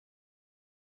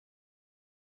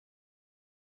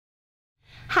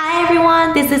Hi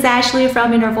everyone, this is Ashley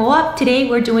from IntervalUp. Today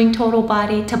we're doing total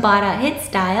body Tabata HIIT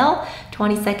style,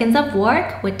 20 seconds of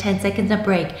work with 10 seconds of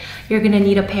break. You're gonna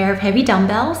need a pair of heavy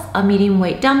dumbbells, a medium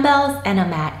weight dumbbells, and a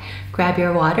mat. Grab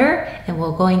your water and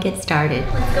we'll go and get started.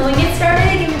 Let's go and get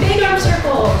started. Give me big arm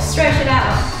circles. Stretch it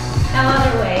out. Now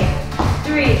other way.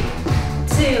 3,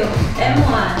 2, and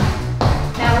 1.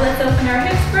 Now let's open our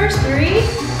hips first. 3,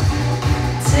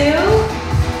 2,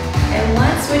 and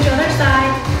 1. Switch other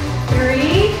side. 3, 2,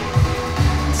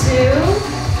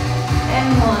 and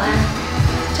 1.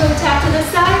 Toe tap to the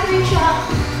side, reach up.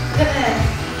 Good.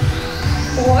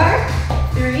 4,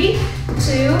 3,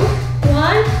 2,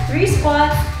 1. 3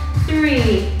 squats.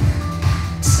 3,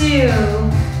 2,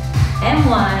 and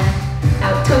 1.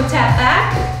 Now toe tap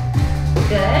back.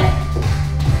 Good.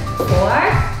 4,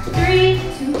 3,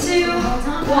 2,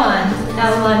 1. Now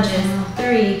lunges.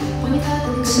 3,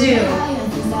 2,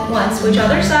 1. Switch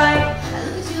other side.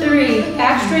 3,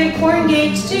 back straight, core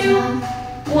engaged, 2,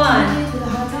 1.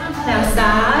 Now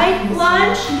side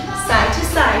lunge, side to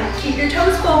side. Keep your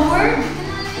toes forward.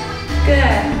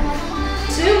 Good.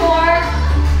 2 more.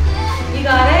 You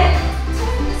got it?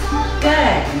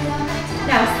 Good.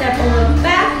 Now step a little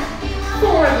back,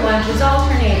 forward lunges,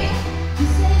 alternating.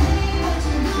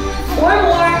 4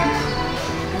 more.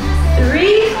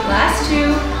 3, last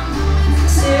 2,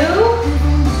 2,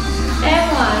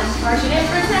 and 1. March it in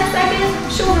for 10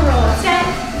 seconds. Shoulder roll. 10,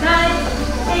 9,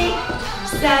 8,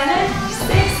 7,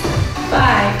 6,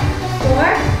 5,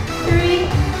 4, 3,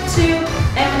 2,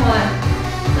 and 1.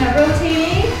 Now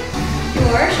rotating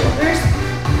your shoulders,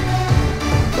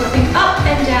 flipping up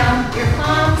and down your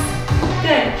palms.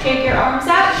 Good. Shake your arms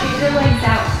out, shake your legs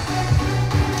out.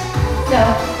 So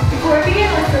before we begin,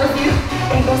 let's do a few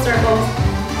ankle circles.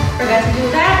 Forgot to do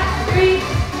that. 3,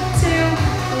 2,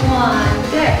 1.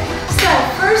 Good. So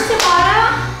first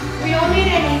Tabata, we don't need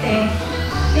anything.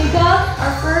 Think of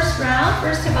our first round,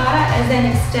 first Tabata, as an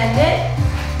extended,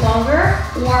 longer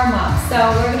warm up. So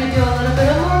we're going to do a little bit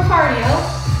of more cardio.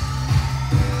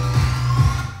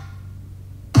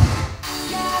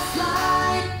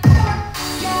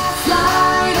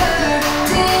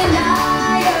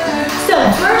 So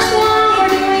first one, we're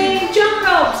doing jump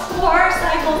ropes, 4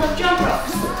 cycles of jump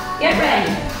ropes. Get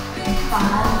ready. 5,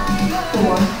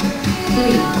 4,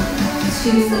 3,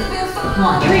 2,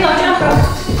 1. Here we go, jump rope.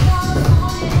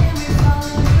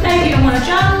 Now if you don't want to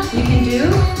jump, you can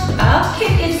do a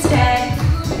kick instead.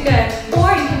 Good.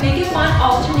 Or you can make it fun,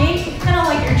 alternate, kind of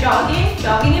like you're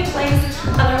jogging in place.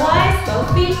 Otherwise, both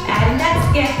feet, adding that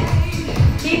skip.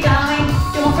 Keep going.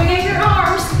 Don't forget your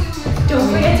arms. Don't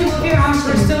forget to move your arms.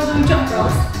 We're still doing jump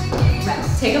ropes.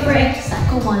 Rest. Take a break.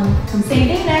 Cycle 1. Same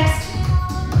thing next.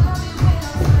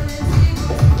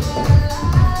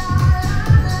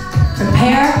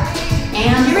 Prepare,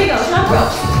 and here we go, jump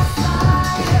rope.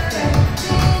 Good.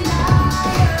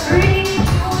 3,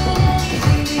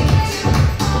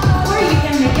 or you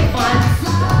can make it fun.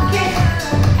 Kick,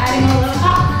 adding a little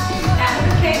hop, add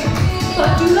a kick, but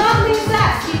do not lose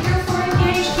that. Keep your core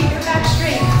engaged, keep your back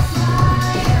straight.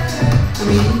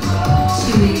 3,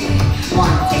 2, 1.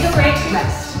 Take a break,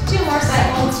 rest. 2 more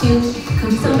cycles. 2,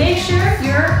 so make sure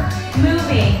you're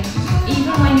moving,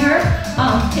 even when you're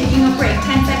taking a break.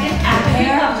 10 seconds after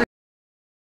recovery.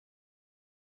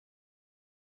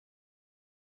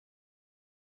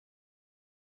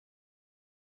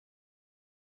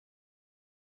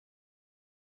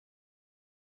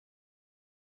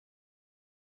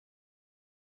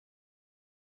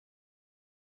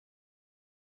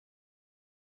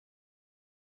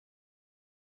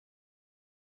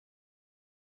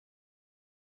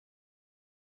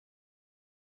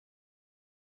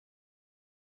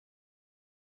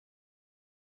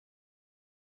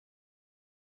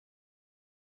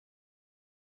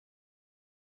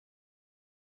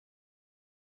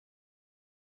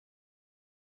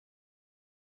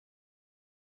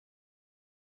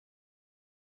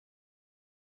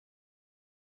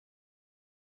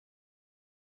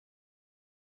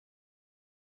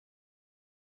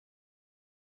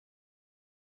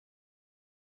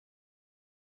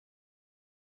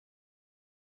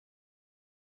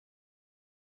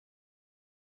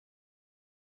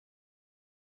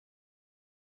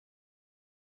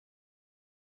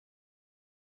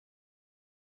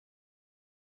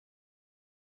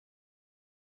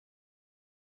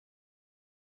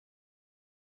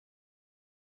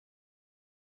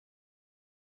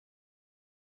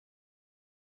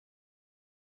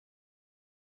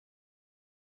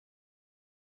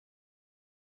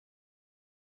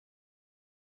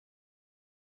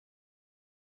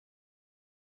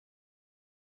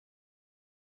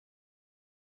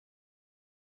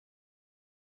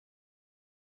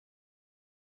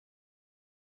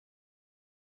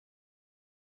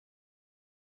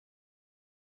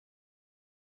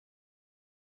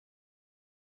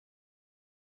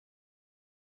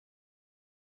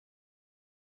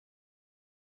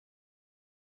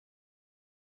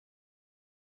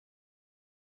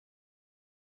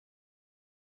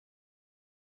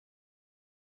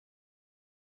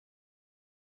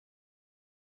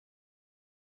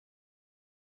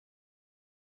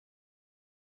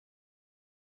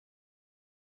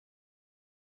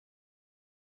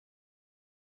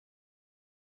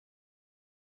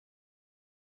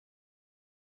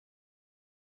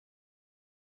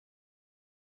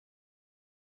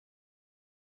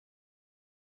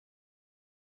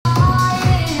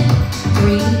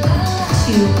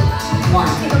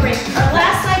 Take a break. Our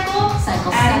last cycle,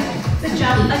 Cycle add 7. the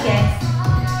jump again.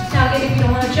 Now again, if you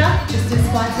don't want to jump, just do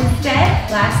squats instead.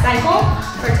 Last cycle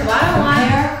for Tabata 1.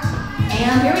 Prepare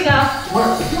and Here we go.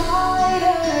 work.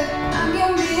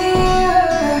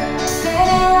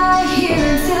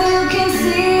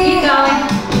 Keep going.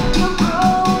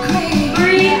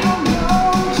 Breathe.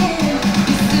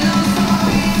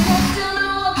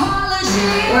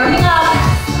 Warming up.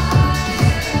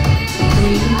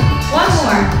 3, One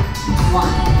more. 1,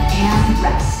 and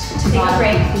rest. Take a Tabata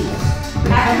break. complete.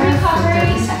 After Recover for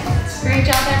recovery. 30 seconds. Great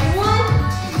job, everyone.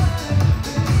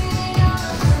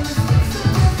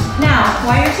 Now,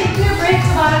 while you're taking a break,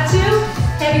 Tabata 2,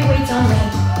 heavy weights only.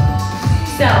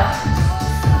 So,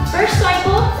 first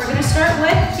cycle, we're going to start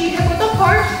with feet hip width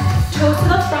apart, toes to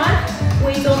the front,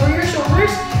 weights over your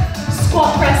shoulders,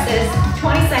 squat presses,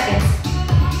 20 seconds.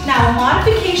 Now, a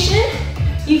modification,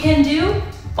 you can do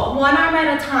one arm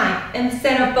at a time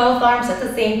instead of both arms at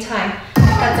the same time.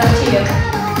 That's up to you.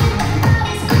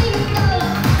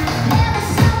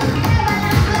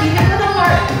 Feet hip width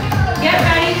apart. Get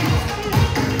ready.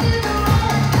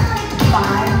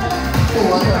 5,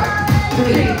 4,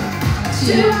 3,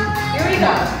 2, Here we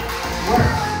go. work.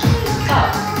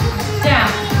 Up, down,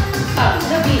 up to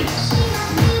the beat.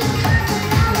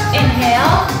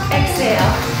 Inhale,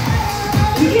 exhale.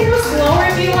 You can go slower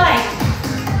if you like.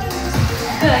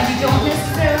 Good, you don't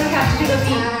necessarily have to do the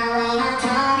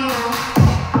beat.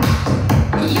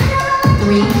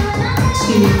 3,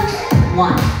 2,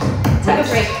 1. Take a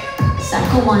Rest. break.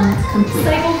 Cycle 1 complete.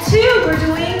 Cycle 2, we're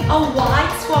doing a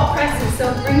wide squat presses.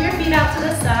 So bring your feet out to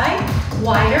the side,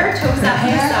 wider, toes out to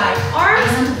the Prepare side.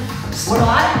 Arms, and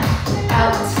squat,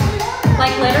 out,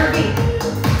 like letter B.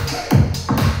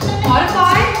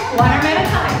 Modify, one arm at a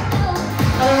time.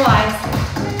 Otherwise,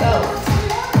 go.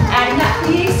 Adding that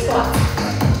plie squat.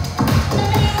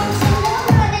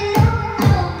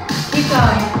 Keep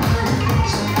going.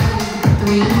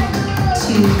 3,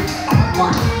 2,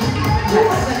 1. Oh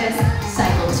my Rest. goodness.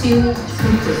 Cycle 2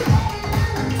 complete.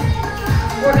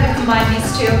 We're gonna combine these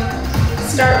two.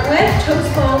 Start with toes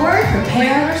forward,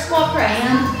 Prepare regular squat press.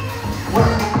 and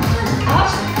work. Up,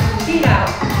 feet out.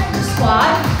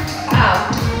 Squat, out.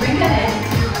 Bring them in.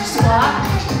 Squat,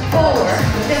 forward,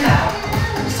 put them out.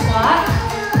 Squat,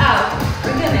 out.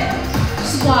 Bring them in.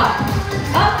 Squat,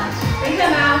 up, bring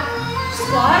them out.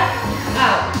 Squat,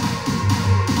 out.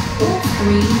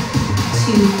 3,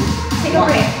 2, Take a 1.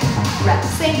 break.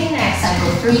 Rest. Same thing next. Cycle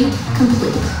 3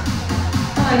 complete.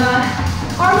 Oh my god.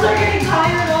 Arms are getting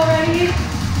tired already.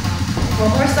 One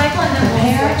more cycle and then we'll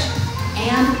Prepare switch.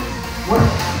 and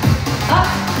work. Up,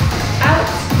 out.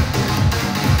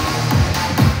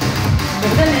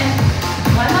 Bring them in.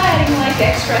 Why am I adding like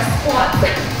extra squats?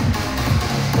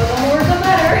 But the more the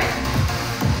better.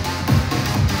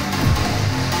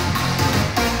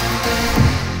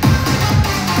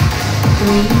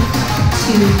 Three,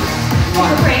 two, Take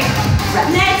one. a break.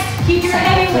 Rest. Next, keep your Cycle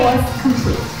heavy 4 weights.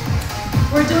 complete.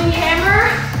 We're doing hammer,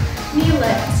 knee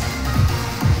lift.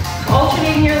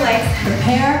 Alternating your legs.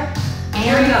 Prepare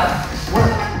Here we and go.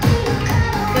 work.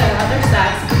 Good, other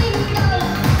side.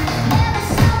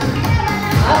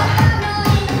 Up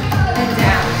and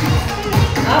down.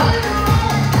 Up.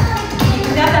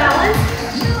 Keeping that balance.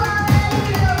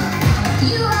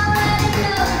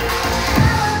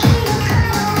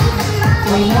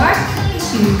 One more.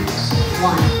 2,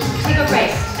 1. Take a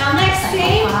break. Now next Cycle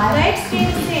thing, 5. legs stay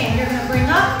the same. You're gonna bring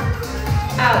up,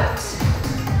 out,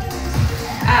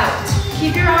 out.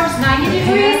 Keep your arms 90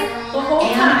 degrees the whole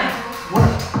and time.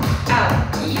 work. Out,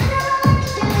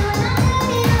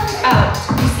 out.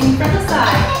 You see from the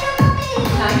side.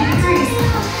 90 degrees.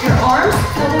 Your arms,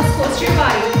 elbows close to your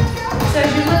body. So as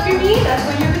you lift your knee, that's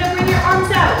when you're gonna bring your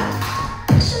arms out.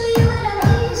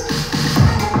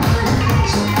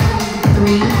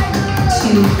 3,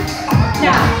 2,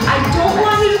 Now, I don't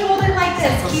want you to hold it like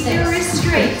this. Keep your wrists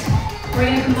straight. We're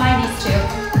gonna combine these two.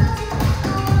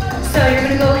 So you're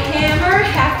gonna go hammer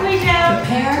halfway down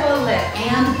Prepare to a lift.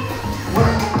 and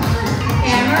work.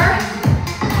 Hammer,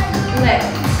 lift.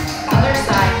 Other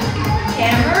side.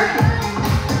 Hammer,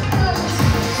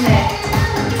 lift.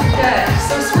 Good.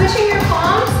 So switching your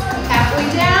palms, halfway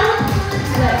down,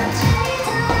 lift.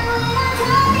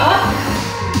 Up,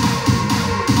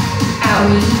 out.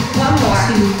 3, One more.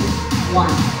 2,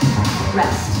 1.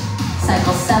 Rest.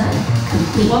 Cycle 7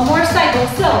 complete. One more cycle.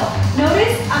 So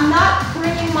notice I'm not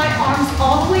bringing my arms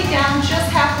all the way down, just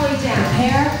halfway down.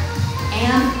 Prepare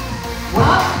and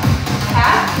Up,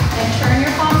 half, and turn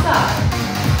your palms up.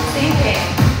 Same thing.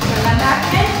 Turn them back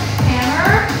in,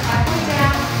 hammer, halfway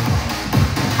down,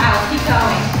 out. Keep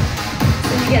going.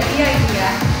 So you get the idea.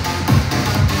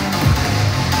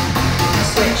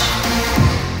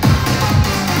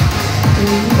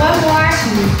 3, One more.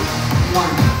 2, 1.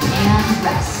 And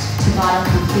rest. Tabata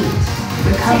complete.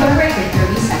 Recover for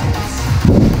 30 seconds.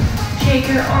 Shake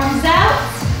your arms out.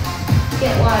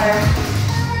 Get water.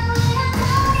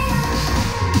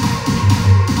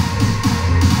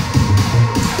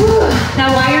 Whew.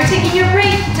 Now while you're taking your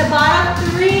break, Tabata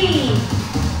 3.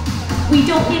 We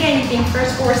don't need anything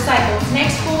first 4 cycles.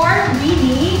 Next 4, we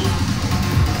need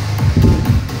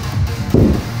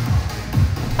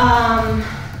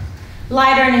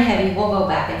lighter and heavy. We'll go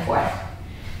back and forth.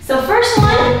 So first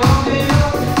one,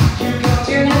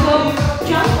 you're gonna go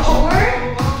jump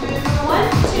forward. 1,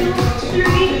 2,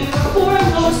 3, 4,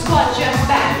 low squat just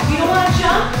back. If you don't want to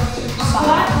jump,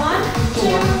 squat. 1,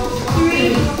 2,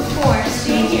 3, 4.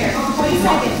 Stay here. 20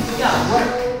 seconds. Go.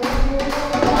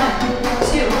 1,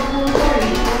 2,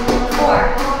 3, 4.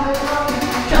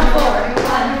 Jump forward.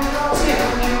 1, 2,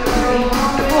 3,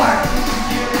 4.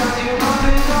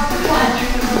 1,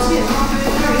 2,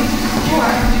 3, 4.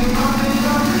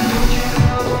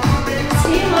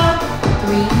 Stay low.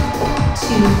 3,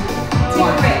 2, Take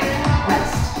a break.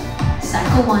 Rest.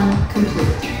 Cycle 1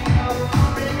 complete.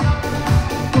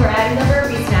 We're adding the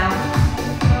burpees now.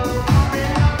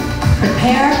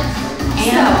 Prepare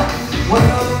and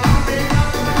work.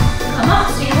 Come up,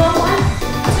 stay low. 1,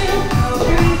 2,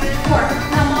 3, 4.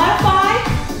 Now modify.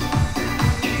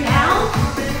 Down.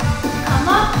 Come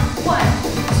up. 1,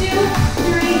 2,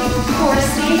 3, 4.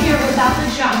 Stay here without the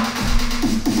jump.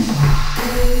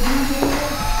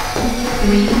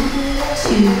 3,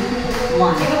 2,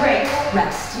 1. Take a break.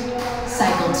 Rest.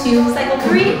 Cycle 2. Cycle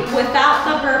 3 without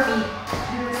the burpee.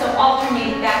 So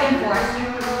alternate back and forth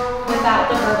without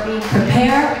the burpee.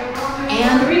 Prepare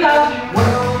and Here we go.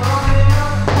 work.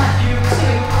 1, 2,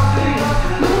 3.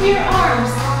 Move your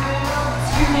arms.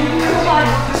 So you're moving your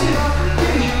body. 2,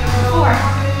 3, 4.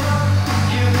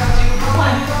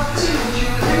 1, 2,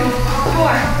 3,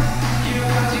 4.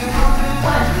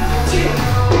 1, 2,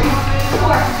 3,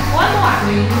 4. One more.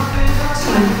 3,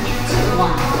 2,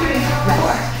 1. 3,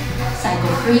 4. Rest.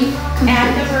 Cycle 3 Add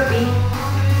the complete. burpee.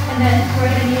 And then we're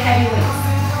going to need heavy weights.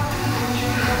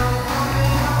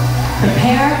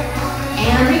 Prepare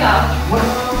Here and we go. work.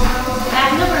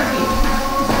 Add the burpee.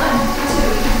 1, 2,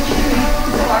 3,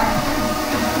 4.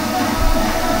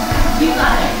 You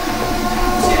got it.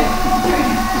 2, 3,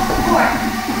 4.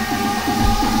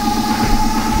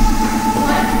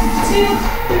 1, 2,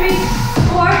 3,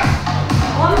 4.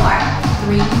 One more.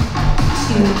 3,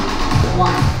 2,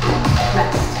 1.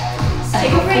 Rest. Take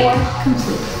a Cycle break. 4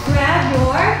 complete. Grab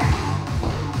your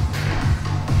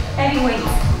heavy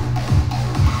weights.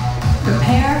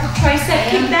 Prepare Tricep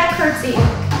kickback curtsy.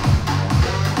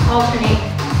 Alternate.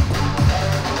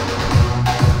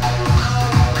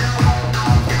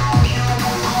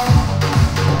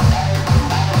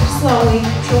 Slowly,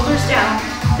 shoulders down.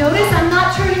 Notice I'm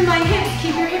not turning my hips.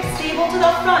 Keep your hips stable to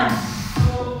the front.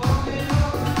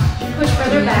 Push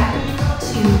further back.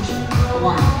 2,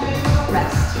 1.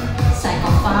 Rest.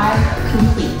 Cycle 5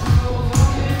 complete.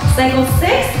 Cycle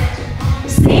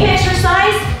 6, same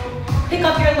exercise. Pick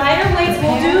up your lighter weights.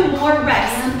 We'll do more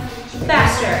reps.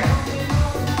 Faster.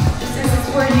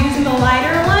 Since we're using the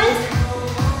lighter ones,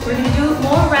 we're going to do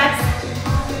more reps.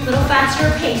 A little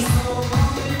faster pace.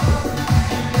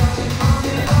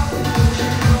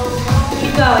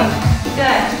 Keep going.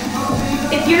 Good.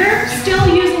 If you're still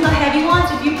using the heavy ones,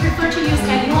 if you prefer to use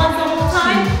heavy ones the whole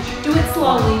time, do it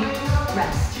slowly.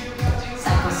 Rest.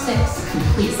 Cycle 6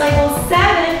 complete. Cycle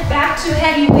 7, back to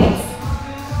heavy weights.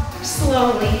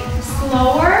 Slowly.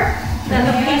 Slower than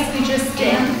the pace we just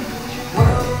did.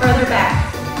 Further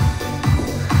back.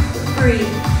 Breathe.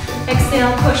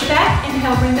 Exhale, push back.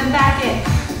 Inhale, bring them back in.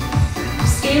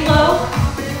 Stay low.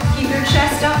 Keep your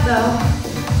chest up though.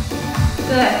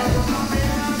 Good.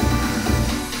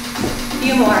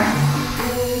 Few more.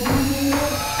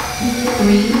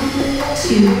 3,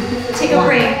 2, Take a 1.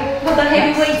 break. Put the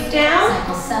heavy weights down.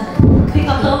 Cycle 7. Pick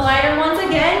up the lighter ones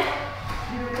again.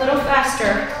 A little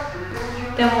faster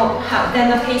than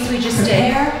the pace we just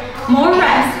did. Prepare. More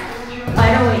reps.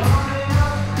 Lighter weights.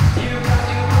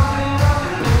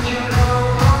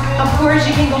 Of course,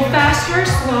 you can go faster,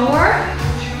 slower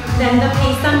than the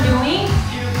pace I'm doing.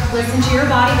 Listen to your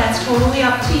body. That's totally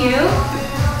up to you.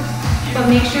 But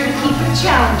make sure to keep it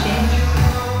challenging.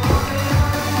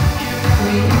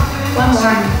 3, One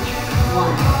more.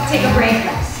 1. Take a break.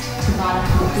 Rest. Tabata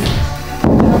complete.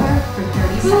 Recover for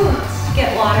 30 Ooh, seconds. get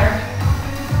water.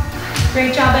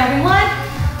 Great job, everyone.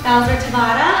 That was our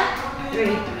Tabata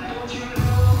 3.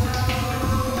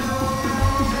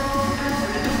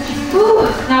 Ooh,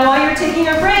 now while you're taking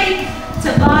a break,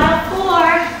 Tabata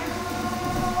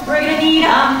 4. We're gonna need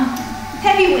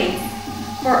heavy weights.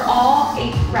 for all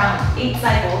 8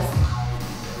 cycles.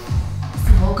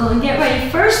 So we'll go and get ready.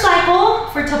 First cycle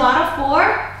for Tabata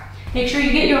 4. Make sure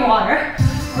you get your water.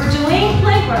 We're doing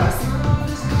plank rows.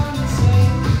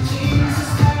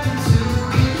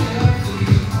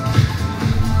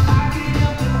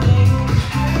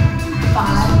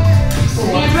 5, 4.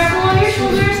 Hands right below your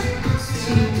shoulders.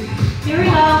 2. Here we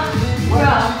go.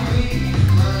 Row.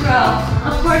 Row.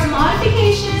 Of course,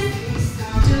 modification.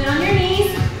 Do it on your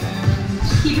knees.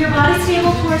 Keep your body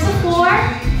stable towards the floor.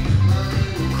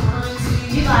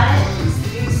 You got it.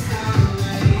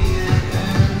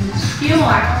 Few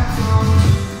more.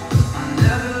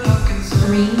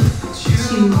 3,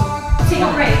 2. Take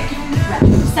a break.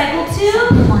 Cycle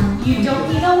 2. 1. You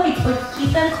don't need the weights, but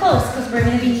keep them close because we're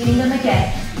going to be needing them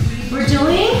again. We're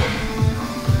doing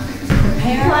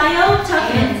Prepare. plyo,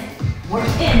 tuck in. Work.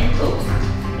 In. Oops.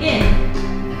 In.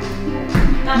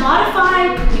 Now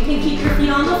modify. You can keep your feet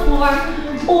on the floor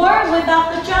or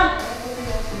without the jump.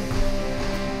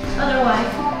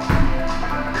 Otherwise,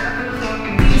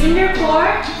 using your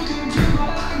core.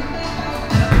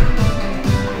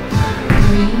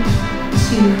 3,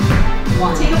 2,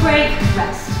 1. Take a break.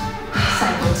 Rest.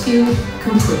 Cycle 2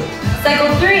 complete.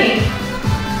 Cycle 3.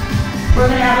 We're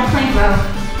going to have a plank row.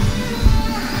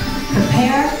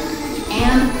 Prepare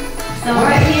and So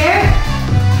right here.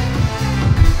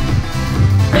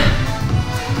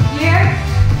 Here.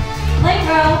 Plank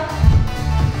row.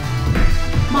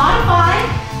 Modify.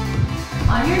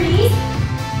 On your knees.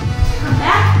 Come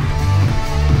back.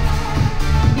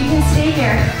 You can stay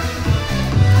here.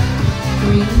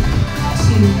 3,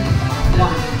 2,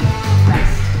 1.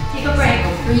 Rest. Take a break.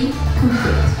 Cycle 3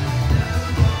 complete.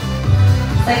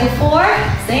 Cycle 4,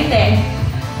 same thing.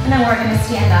 And then we're going to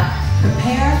stand up.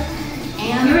 Prepare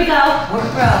and Here we go.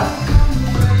 work. Row.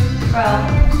 Row.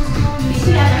 Feet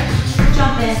together.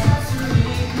 Jump in.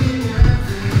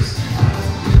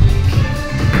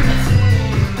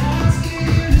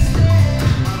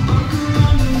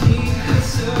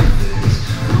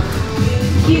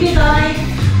 Keep it going.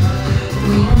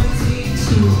 3,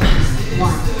 2,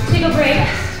 1. Take a break.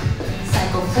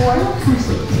 Cycle 4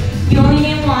 complete. You only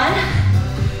need one.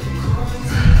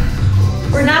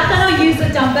 We're not going to use the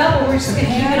dumbbell, but we're just going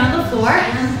to keep it on the floor.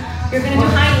 You're going to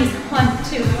do high knees. 1,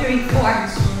 2, 3, 4.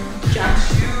 Jump.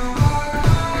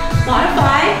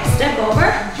 Modify. Step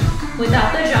over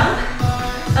without the jump.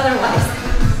 Otherwise.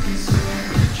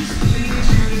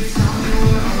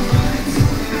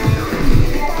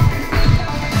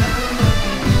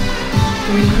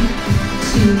 3,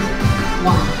 2,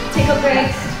 1. Take a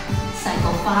break.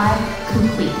 Cycle 5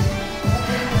 complete.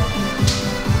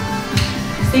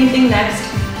 Same thing next.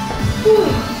 Whew.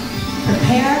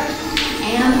 Prepare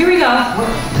and Here we go.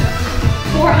 work.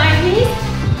 4 high knees.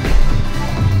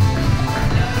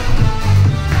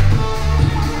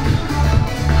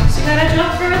 So you gotta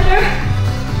jump further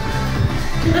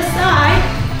to the side.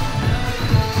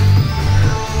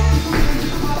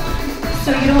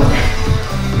 So you don't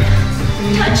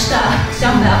touch the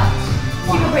dumbbell.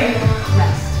 Take a break.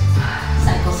 Rest.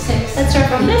 Cycle 6. Let's start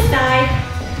from this side,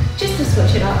 just to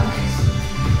switch it up.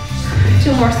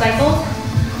 2 more cycles.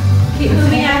 Keep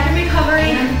moving after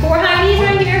recovery. 4 high knees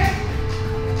right here.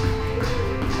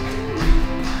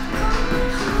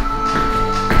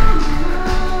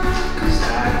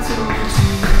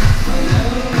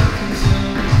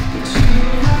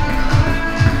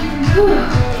 Whew.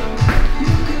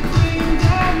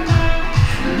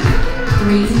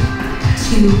 3,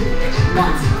 2,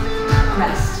 1.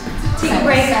 Rest. Take a Cycle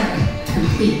break. 7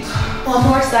 complete. One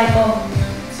more cycle.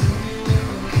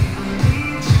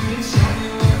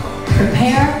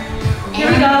 Prepare Here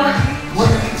we go.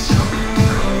 work.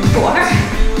 4,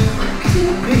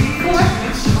 2,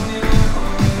 4.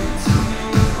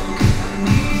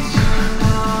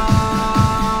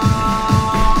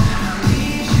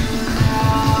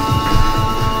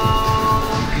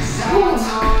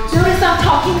 Notice I'm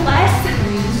talking less.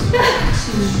 3,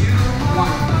 2, 1.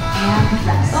 And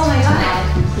rest. Oh my God.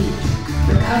 Tabata complete.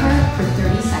 Recover for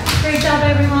 30 seconds. Great job,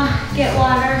 everyone. Get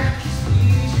water.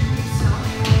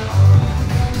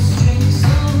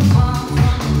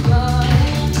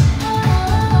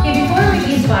 Okay, before we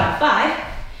begin Tabata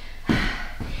 5,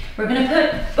 we're gonna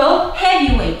put both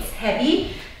heavy weights.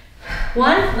 Heavy.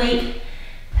 1 weight.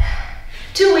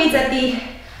 2 weights at the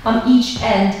on each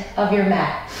end of your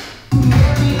mat.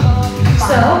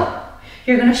 So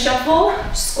you're gonna shuffle,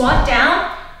 squat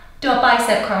down, do a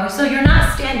bicep curl. So you're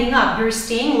not standing up, you're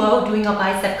staying low, doing a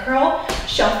bicep curl,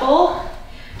 shuffle,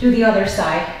 do the other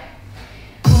side.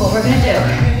 What we're gonna do.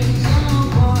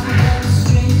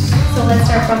 So let's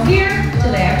start from here to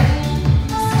there.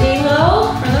 Stay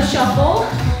low for the shuffle.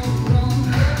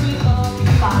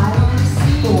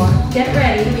 Get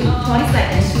ready. 20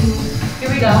 seconds. Here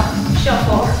we go.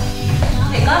 Shuffle.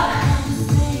 Pick up.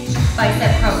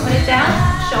 Bicep curl. Put it down.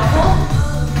 Shuffle.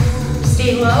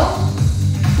 Stay low.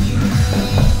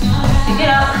 Pick it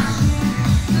up.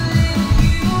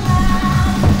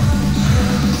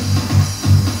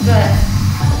 Good.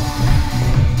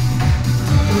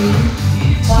 3,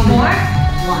 2, One more.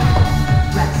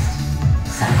 1. Rest.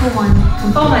 Cycle 1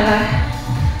 complete. Oh my god.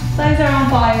 Legs are on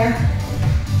fire.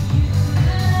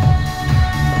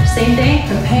 Same thing.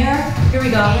 Prepare. Here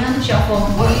we go. And Shuffle.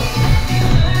 work.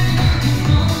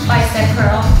 Bicep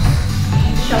curl.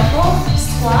 Shuffle.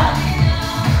 Squat.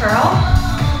 Curl.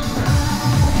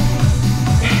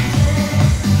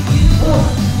 Ooh.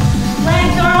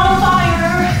 Legs are on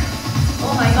fire.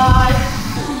 Oh my god.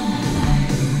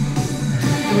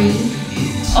 3,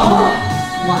 2, Oh.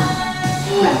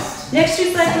 1. Rest. Next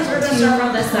two cycles we're going to start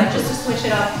from this side just to switch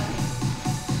it up.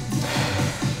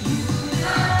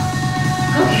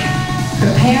 Okay.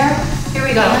 Prepare. Here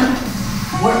we go. And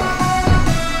work.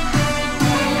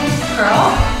 Curl.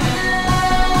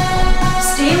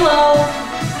 Stay low.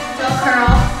 Don't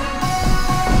curl.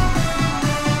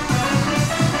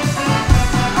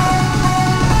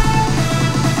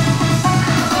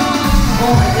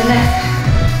 Oh my goodness.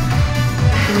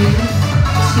 3,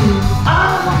 2,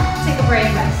 Ah, 1. take a break.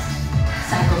 Rest.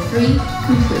 Cycle 3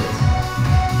 complete.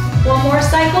 One more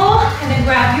cycle, and then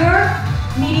grab your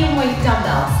medium weight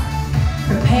dumbbells.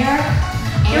 Prepare.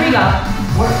 Here we go.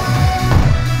 Work.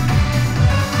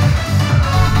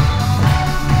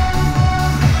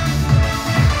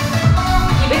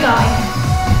 Keep it going.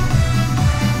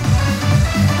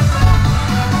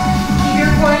 Keep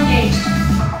your core engaged.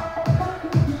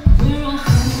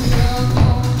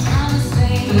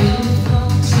 3, 2,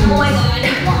 Oh my god.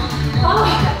 1. Oh.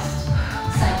 Rest.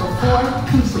 Cycle 4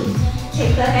 complete.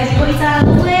 Take the heavy weights out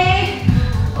of the way.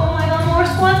 Oh my god, more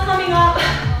squats coming up.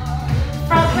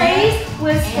 Front raise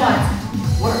with squats.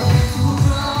 Work.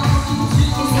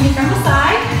 You see me from the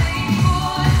side.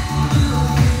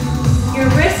 Your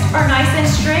wrists are nice and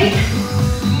straight.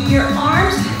 Your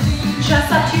arms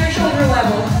just up to your shoulder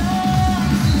level.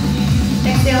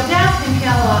 Exhale down,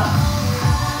 inhale up.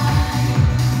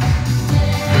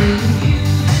 3,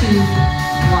 2,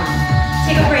 1.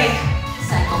 Take a break.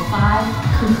 Cycle 5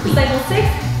 complete. Cycle 6,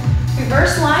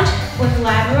 reverse lunge with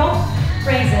lateral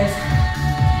raises.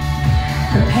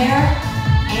 Prepare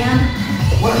and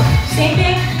work. Same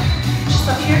thing, just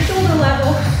up to your shoulder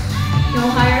level. No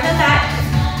higher than that.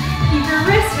 Keep your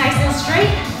wrists nice and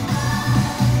straight.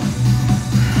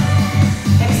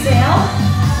 Exhale,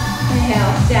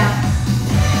 inhale, down.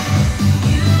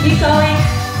 Keep going.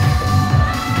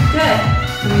 Good.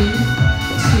 3,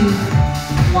 2,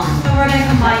 1. And we're gonna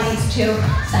combine these two.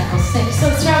 Cycle 6. So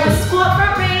start with squat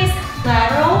front raise,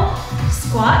 lateral,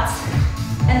 squats,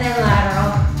 and then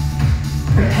lateral.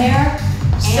 Prepare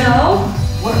So,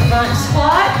 work. front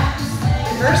squat,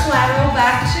 reverse lateral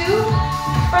back to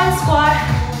front squat,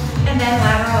 and then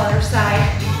lateral other side.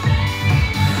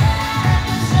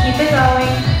 Keep it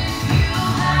going.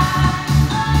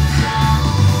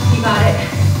 You got it.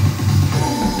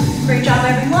 Great job,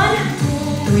 everyone.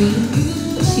 3,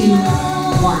 2,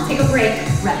 1. Take a break.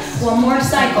 Rest. One more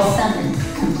Cycle cycle, 7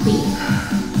 complete.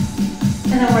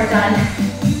 and then we're done.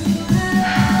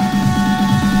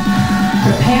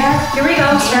 Prepare. Here we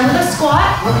go. Start with a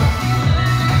squat. Work.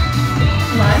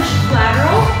 Lunge,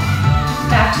 lateral,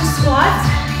 back to squats.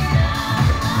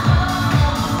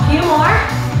 Few more.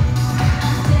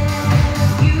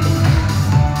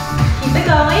 Keep it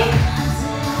going.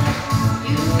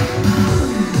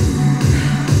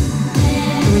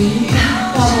 3,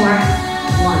 One more.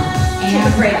 1. Take a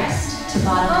And break. rest.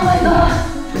 Tabata. Oh my god.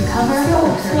 Recover So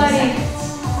for 30 sweaty. seconds.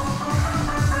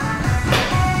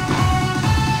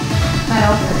 I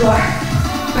open the door.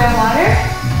 Grab water.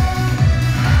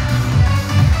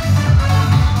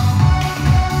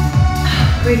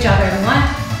 Great job, everyone.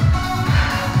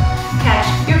 Catch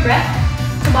your breath.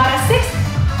 Tabata 6.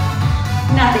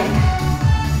 Nothing.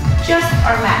 Just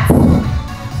our mats.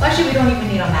 Well, actually, we don't even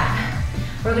need a mat.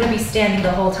 We're going to be standing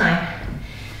the whole time.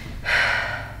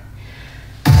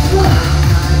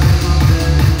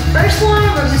 First one,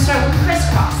 we're going to start with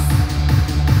crisscross.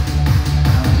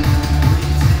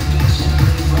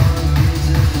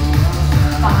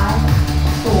 Five,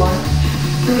 4,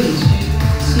 3,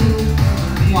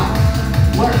 2,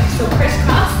 1. Work. So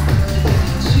crisscross.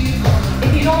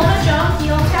 If you don't want to jump,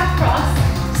 heel tap cross.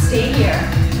 Stay here.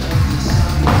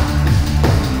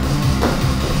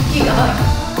 Keep going.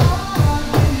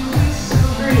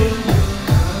 3.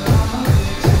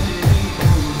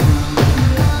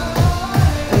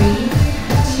 3,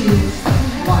 2,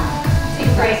 1.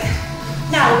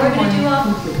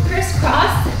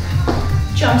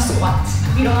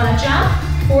 want to jump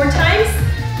 4 times,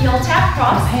 heel tap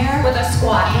cross with a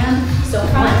squat. And So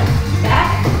front,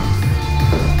 back,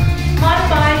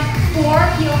 modify 4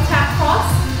 heel tap cross,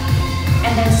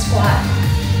 and then squat.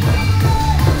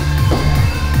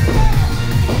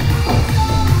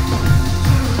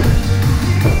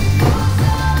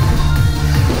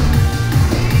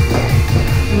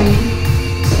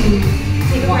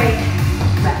 Take a break.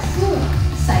 Rest.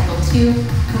 Cycle 2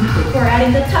 complete. We're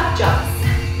adding the tuck jumps.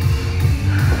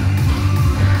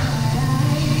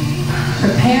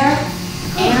 Prepare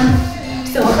and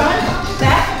So front,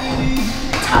 back,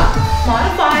 tuck.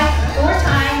 Modify 4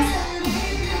 times.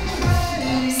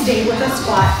 Stay with a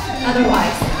squat,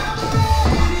 otherwise.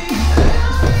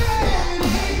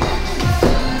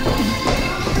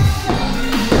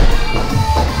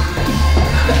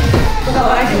 Look at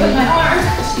what I do with my arms.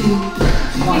 2,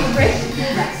 1. Take a break.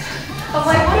 Rest. I'm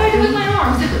like, what do I do with my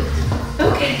arms?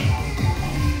 Okay.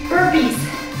 Burpees.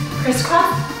 Crisscross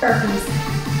burpees.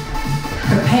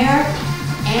 Prepare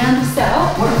and So,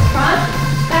 front,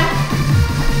 back.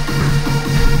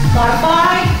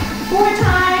 Modify 4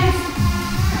 times.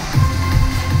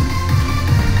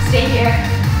 Stay here.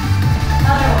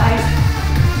 Otherwise.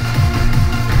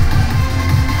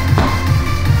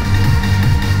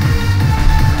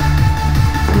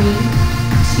 Three,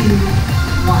 2,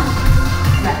 1.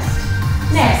 Rest.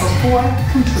 Next. Cycle 4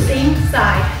 complete. Same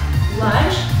side.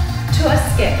 Lunge to a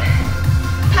skip.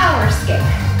 Power skip.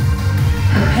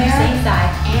 Prepare Same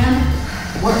side. and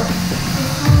work.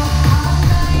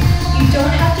 You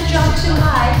don't have to jump too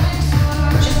high.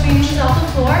 Just 3 inches off the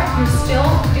floor. You still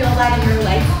feel that in your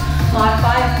legs.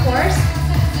 Modify, of course,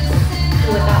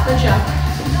 without the jump.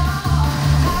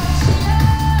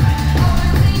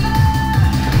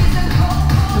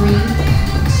 Three,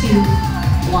 2,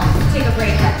 1. Take a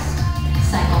break. Rest.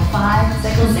 Cycle 5.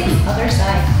 Cycle 6, other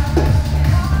side.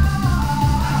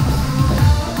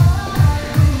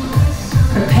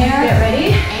 Prepare Get ready.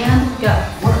 and Go.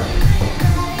 work.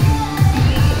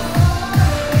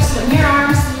 Swing your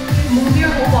arms. Move your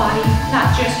whole body,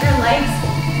 not just your legs.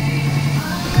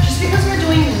 Just because we're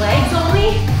doing legs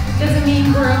only doesn't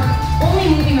mean we're only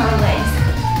moving our legs.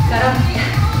 Gotta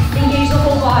engage the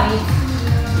whole body.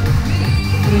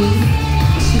 3,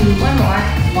 2, 1 more.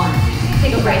 1.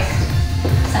 Take a break.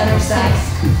 Cycle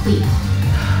 6 complete.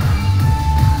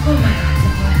 Oh my God, so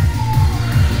good.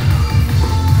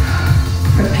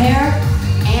 Prepare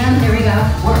and There we go.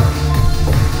 work.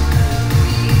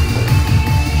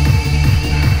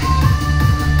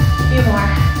 Few more.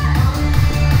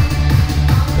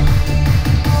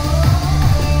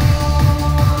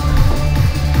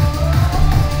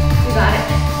 You got it.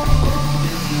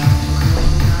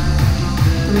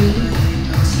 3,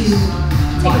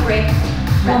 2, Take a break.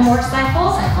 One more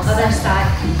cycle. Cycle Other 7 side.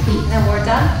 complete. And we're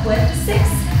done with 6.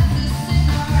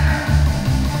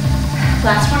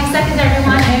 Last 20 seconds,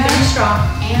 everyone. Prepare. Finish strong.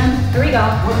 And Here we go.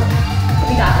 work.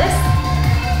 We got this.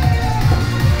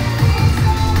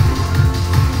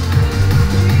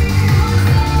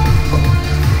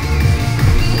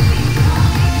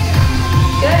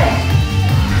 Good.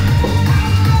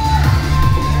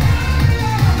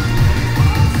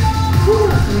 Whew.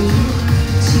 3,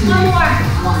 2, One more.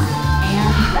 1.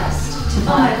 And rest. Oh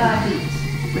my Tabata God. complete.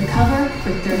 Recover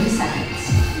for 30 seconds.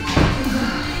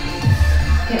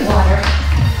 Get water.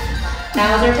 That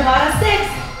was our Tabata 6.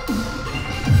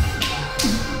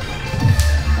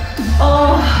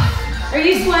 Oh, are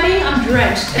you sweating? I'm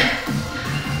drenched.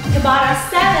 Tabata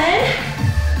 7.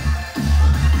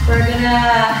 We're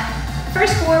gonna,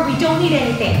 first 4, we don't need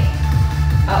anything.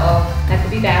 Uh-oh, that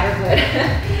could be bad or good.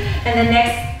 And the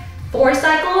next 4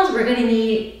 cycles, we're gonna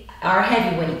need our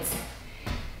heavy weights.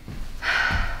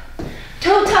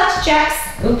 Toe touch jacks.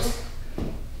 Oops.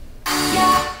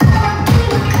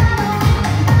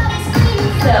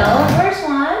 So, first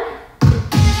one.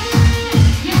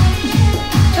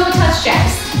 Toe touch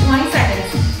jacks. 20 seconds.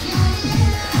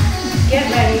 Get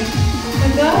ready.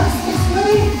 And go.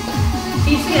 Slowly.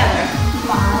 Feet together.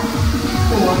 5,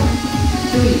 4,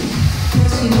 3,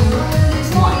 2,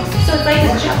 1. So it's like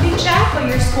a jumping jack, but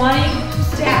you're squatting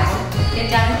down. Get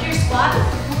down with your squat.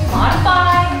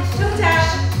 Modify. Toe tap.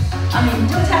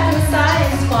 Toe tap to the side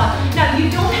and squat. Now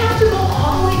you don't have to go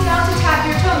all the way down to tap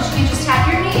your toes. You can just tap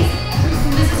your knees.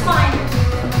 This is fine.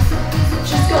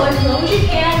 Just go as low as you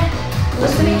can.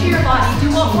 Listening to your body. Do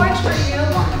what works for you.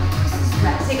 1.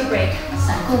 Rest. Take a break.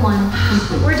 Cycle 1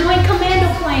 complete. We're doing commando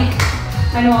plank.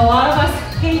 I know a lot of us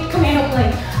hate commando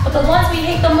plank, but the ones we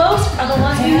hate the most are the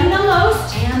ones we need the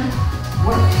most. And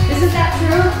work. Isn't that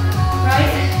true?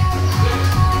 Right?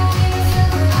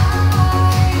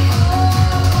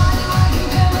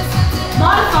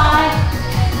 Modify.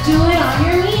 Do it on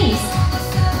your knees.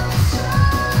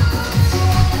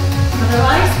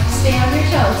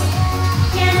 toes.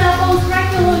 Hands elbows right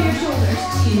below your shoulders.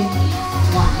 2,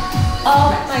 1. Oh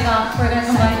my god, we're gonna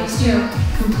combine these two.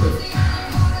 Complete.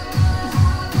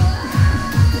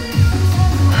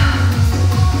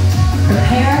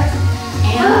 Prepare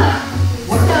and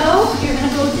work. So you're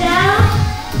gonna go down,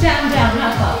 down, down,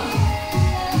 not up.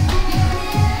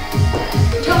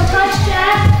 Toe touch,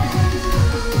 Jack.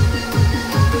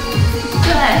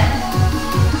 Good.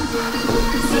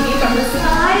 See me from the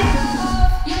side.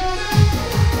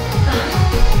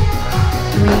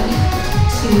 3,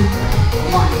 2,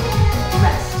 1.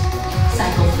 Rest.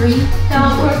 Cycle 3.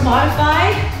 Now, of course,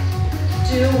 modified.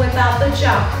 Do without the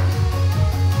jump.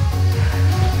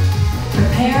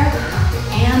 Prepare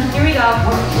and Here we go.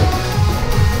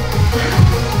 work.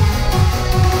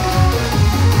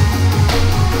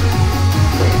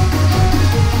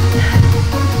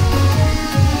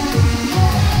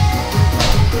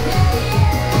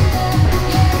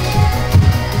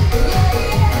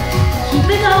 Keep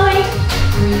it going.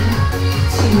 3,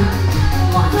 2,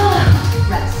 1.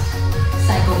 Rest.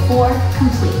 Cycle 4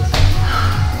 complete.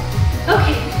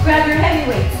 Okay, grab your heavy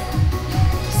weights.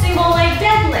 Single leg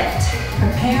deadlift.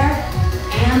 Prepare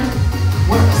and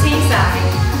work. Same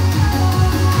side.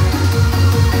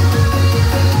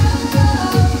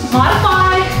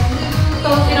 Modify.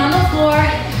 Both feet on the floor.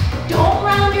 Don't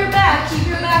round your back. Keep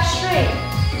your back straight.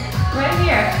 Right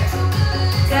here.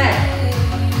 Good.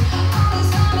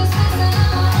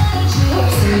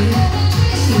 3,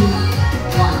 2,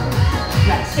 1.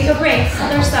 Rest. Take a break.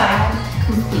 Other side.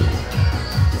 Complete.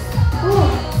 Ooh.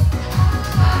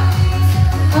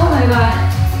 Oh my god.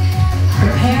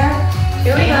 Prepare.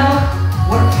 Here we go.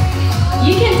 Work.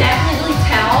 You can definitely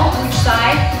tell which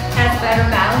side has better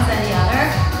balance than the other.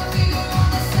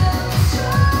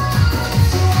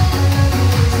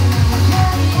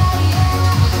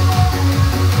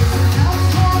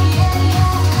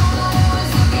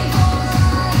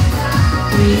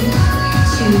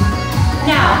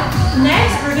 Now,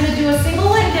 next we're going to do a single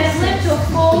leg deadlift to a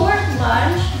forward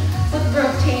lunge with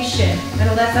rotation. I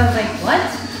know that sounds like, what?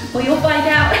 Well, you'll find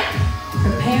out.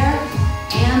 Prepare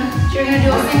and So you're going to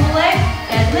do a single leg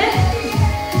deadlift.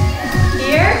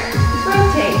 Here,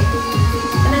 rotate.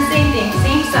 And then same thing,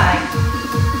 same side.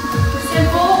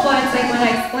 Simple, but it's like when I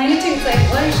explain it to you, it's like,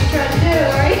 what is she trying to do,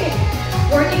 right?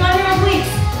 Working on your obliques.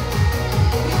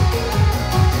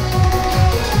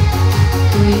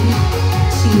 3,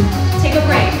 2, Take a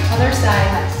break, other side.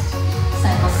 rest.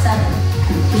 Cycle 7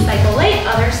 complete. Cycle 8,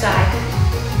 other side.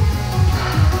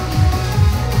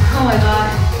 Oh my god.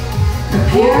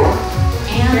 Prepare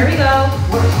and Here we go.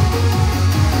 work.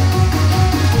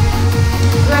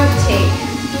 Rotate.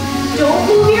 Don't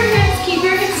move your hips, keep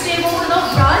your hips stable to the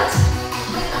front.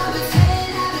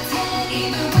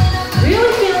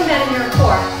 Really feeling that in your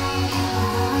core.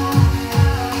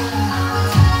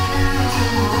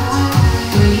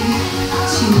 3,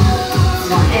 2,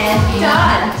 1. And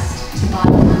done. Rest.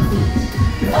 Tabata complete.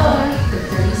 Recover for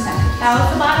 30 seconds. That was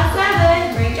Tabata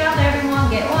 7. Great job everyone,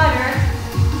 get water.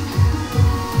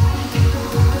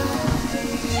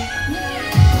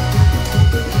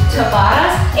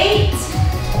 Tabata 8.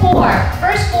 Core.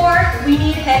 First 4, we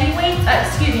need heavy weights,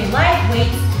 light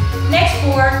weights. Next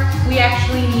 4, we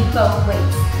actually need both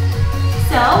weights.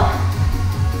 So,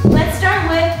 let's start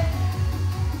with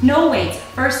no weights,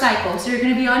 first cycle. So you're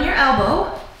gonna be on your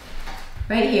elbow,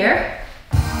 right here,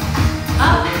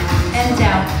 up and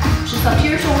down. Just up to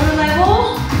your shoulder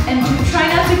level, and try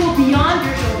not to go beyond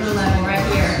your shoulder level right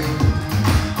here.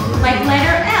 Like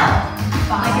letter L,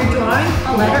 like you're drawing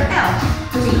a letter L.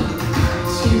 3,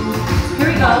 2, Here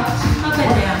we go, up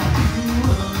and down.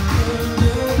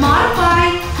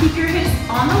 Modify, keep your hips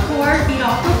on the floor, feet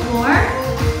off the floor.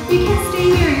 You can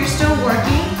stay here, you're still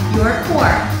working your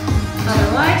core.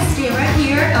 Otherwise, stay right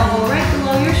here, elbow right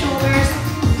below your shoulders.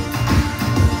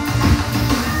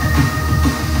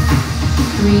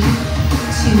 3,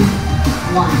 2,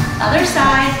 1. Other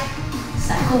side.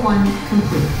 Cycle 1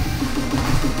 complete.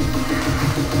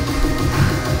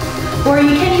 Or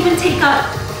you can even take a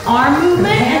arm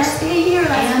movement and stay here,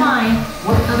 that's And fine.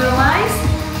 work. Otherwise,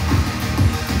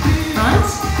 front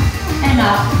and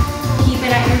up. Keep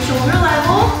it at your shoulder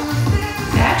level.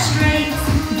 Back straight.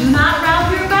 Do not round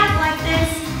your back like this.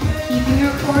 Keeping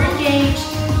your core engaged.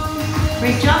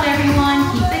 Great job everyone,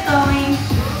 keep it going.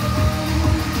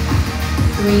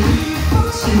 3,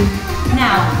 2,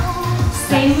 Now,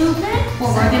 same movement, but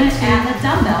we're gonna add a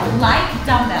dumbbell, light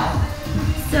dumbbell.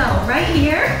 So right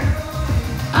here,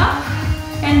 up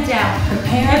and down.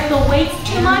 Prepare. If the weight's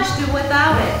too much, do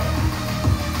without it.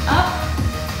 Up,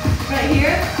 right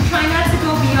here. Try not to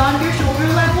go beyond your shoulder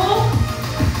level.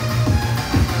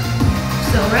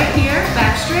 So right here,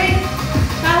 back straight.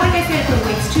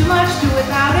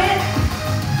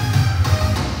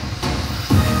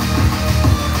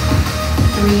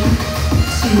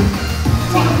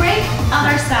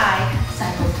 Other side.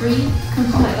 Cycle 3,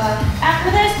 complete. Oh my god.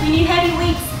 After this, we need heavy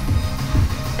weights.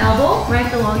 Elbow right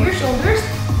below your shoulders.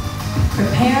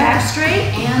 Prepare. Back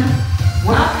straight. And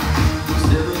work. Up.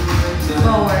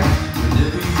 Forward.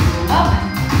 Up.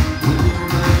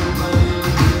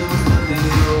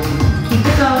 Keep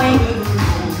it going.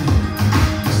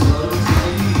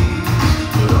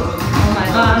 Oh my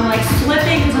god, I'm like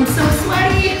slipping because I'm so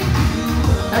sweaty.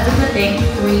 That's a good thing.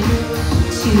 3,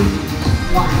 2,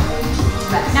 1.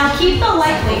 Rest. Now keep the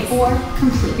light weights. 4,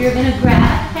 complete. You're gonna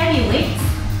grab heavy weights.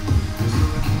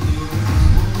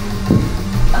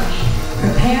 Okay.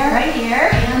 Prepare. Right here.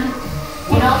 And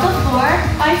Feet off the floor,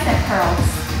 bicep curls.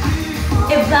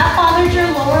 If that bothers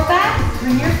your lower back,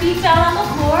 bring your feet down on the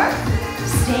floor.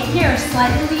 Stay here,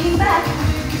 slightly leaning back,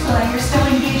 so that you're still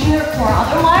engaging your core.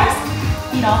 Otherwise,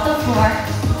 feet off the floor.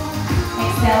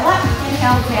 Exhale up,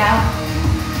 inhale down.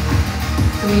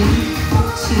 3,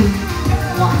 2,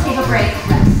 1. Take a break.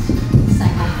 Rest.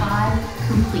 Cycle 5,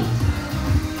 complete.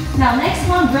 Now next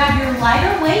one, grab your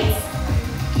lighter weights.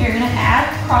 You're gonna add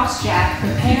cross jab.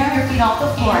 Prepare your feet off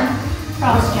the floor.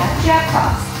 Cross jab, jab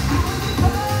cross.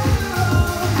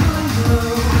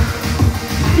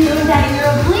 Feeling that in your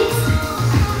obliques.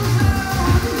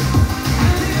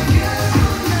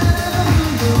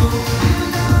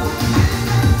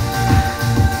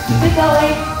 Keep it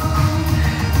going.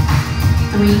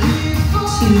 3,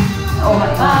 2, Oh my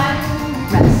god.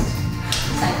 rest.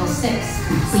 Cycle 6,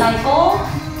 complete. Cycle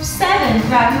 7.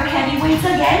 Grab your heavy weights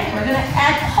again. We're gonna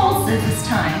add pulses this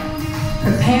time.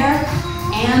 Prepare.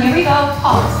 And here we go.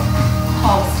 Pulse.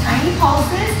 Pulse. Tiny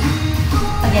pulses.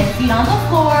 Again, feet on the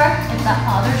floor. If that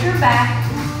bothers your back,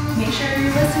 make sure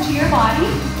you listen to your body.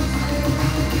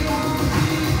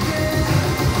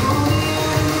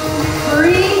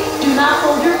 3. Do not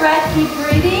hold your breath. Keep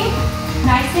breathing.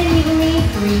 Nice and evenly.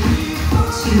 3,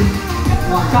 2,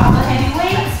 1. Drop the heavy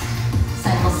weights.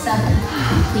 Cycle 7,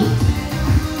 complete.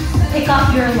 Pick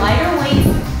up your lighter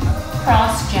weights.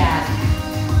 Cross jab.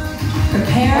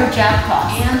 Prepare. Or jab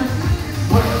cross. And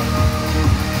work.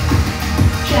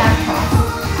 Jab cross.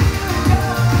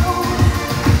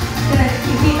 Good.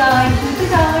 Keep it going. Keep it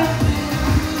going.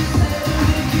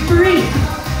 Breathe.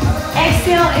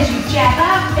 Exhale as you jab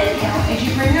out. Inhale as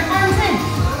you bring your arms in.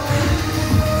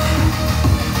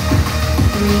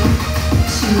 3,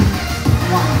 2,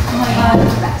 1. Oh my god.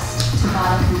 And rest.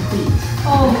 Tabata complete.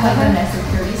 Oh my Recover goodness. for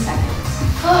 30 seconds.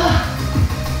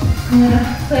 I'm gonna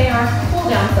play our cool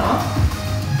down song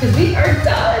because we are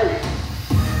done.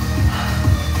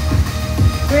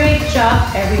 Great job,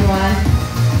 everyone.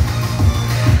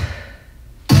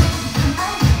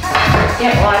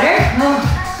 Get water. Oh,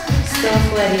 so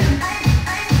sweaty.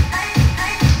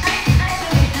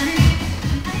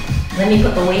 Let me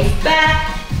put the weights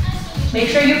back. Make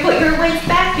sure you put your weights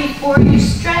back before you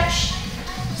stretch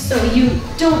so you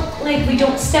don't, we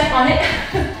don't step on it.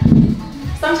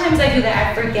 Sometimes I do that,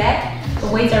 I forget. The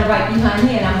weights are right behind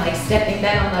me and I'm like stepping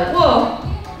back, I'm like, whoa.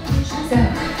 So,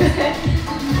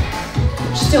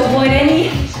 just to avoid any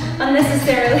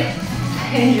unnecessary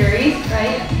injuries,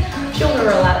 right? Shoulder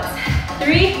rollouts.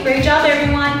 3, great job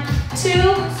everyone. 2,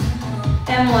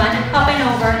 and 1, up and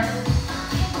over.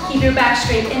 Keep your back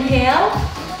straight, inhale,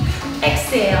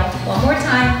 exhale. One more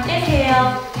time,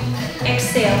 inhale,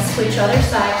 exhale, switch other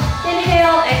side.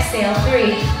 Inhale, exhale,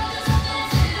 3,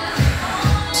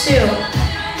 2,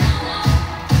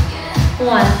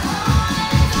 1.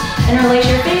 Interlace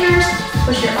your fingers,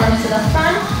 push your arms to the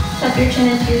front, tuck your chin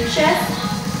into your chest,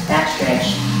 back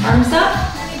stretch, arms up,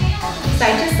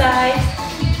 side to side,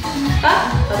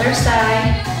 up, other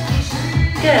side.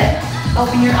 Good.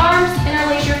 Open your arms,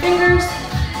 interlace your fingers,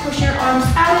 push your arms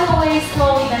out of the way,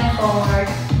 slowly bend forward.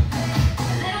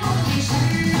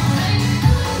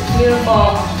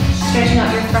 Beautiful. Stretching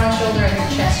out your front shoulder and your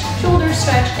chest. Shoulder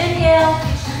stretch, inhale,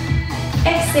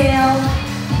 exhale.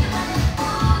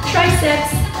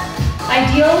 Triceps.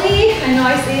 Ideally, I know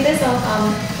I say this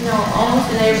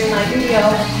almost in every my video.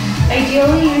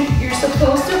 Ideally, you're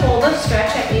supposed to hold a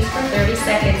stretch at least for 30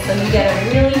 seconds so you get a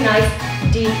really nice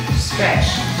deep stretch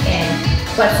in.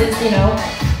 But since we're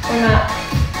not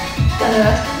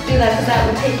gonna do that because that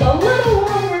would take a little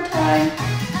longer time.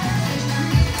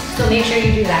 So make sure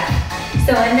you do that.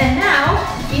 So and then now,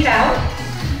 feet out.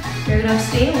 You're gonna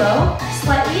stay low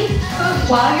slightly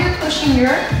while you're pushing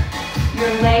your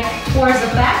leg towards the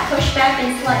back, push back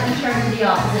and slightly turn to the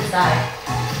opposite side.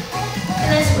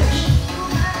 And then switch.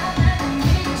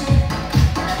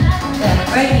 Good,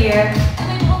 right here.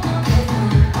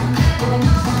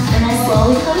 And then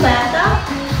slowly come back up.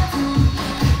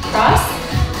 Cross.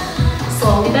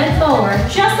 Slowly bend forward,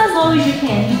 just as low as you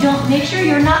can. You don't, make sure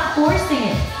you're not forcing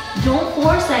it. Don't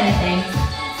force anything.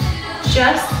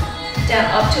 Just down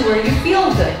up to where you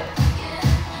feel good.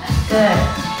 Good.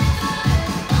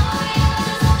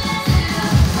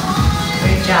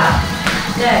 Great job.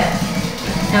 Good.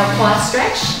 Now quad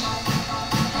stretch.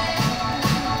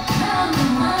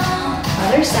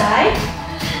 Other side.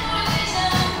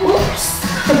 Oops.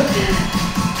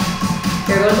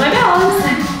 Here goes my balance.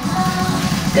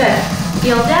 Good.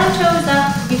 Heel down, toes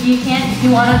up. If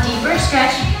you want a deeper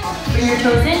stretch, bring your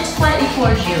toes in slightly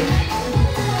towards you.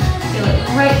 Feel it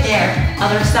right there.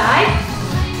 Other side.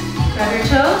 Grab your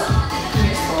toes. And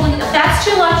you're slowly, if that's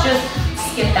too much, just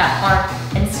skip that part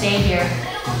and stay here.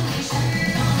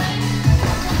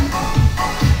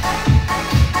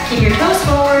 Keep your toes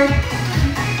forward.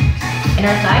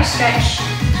 Inner thigh stretch.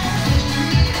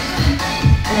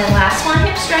 And then last one,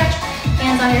 hip stretch.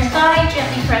 Hands on your thigh,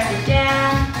 gently press it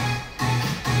down.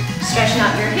 Stretching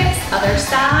out your hips, other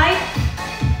side.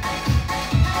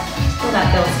 Oh,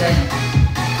 that feels good.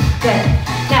 Good.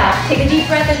 Now, take a deep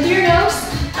breath in through your nose,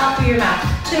 out through your mouth.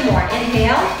 2 more.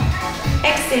 Inhale,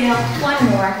 exhale.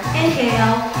 1 more.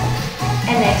 Inhale,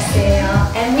 and exhale.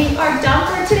 And we are done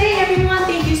for today, everyone.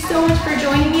 Thank you so much for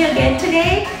joining me again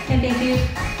today. And thank you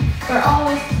for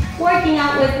always working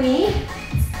out with me.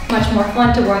 It's much more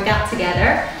fun to work out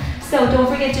together. So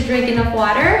don't forget to drink enough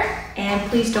water. And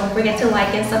please don't forget to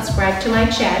like and subscribe to my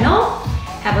channel.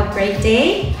 Have a great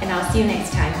day, and I'll see you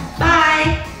next time.